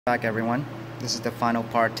Back everyone. This is the final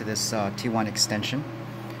part to this T1 extension.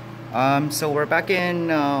 So we're back in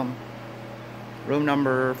room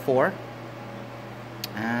number 4,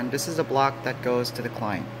 and this is a block that goes to the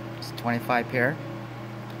client. It's 25 pair.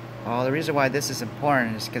 The reason why this is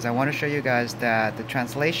important is because I want to show you guys that the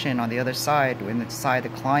translation on the other side, inside the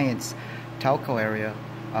client's telco area,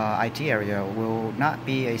 IT area, will not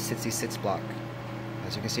be a 66 block.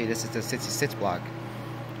 As you can see, this is the 66 block,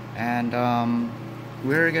 and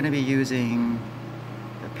we're going to be using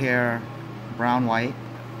the pair brown white,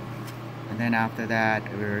 and then after that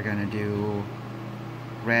we're going to do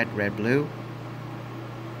red blue.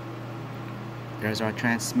 There's our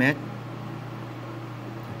transmit,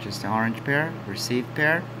 which is the orange pair, receive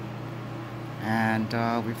pair, and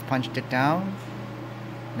we've punched it down.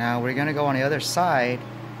 Now we're going to go on the other side,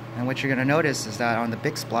 and what you're going to notice is that on the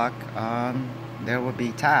BIX block there will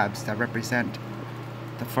be tabs that represent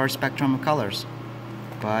the first spectrum of colors.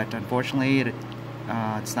 But unfortunately,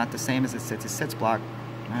 it's not the same as the 66 block.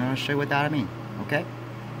 I'll show you what that I mean. Okay?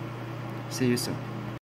 See you soon.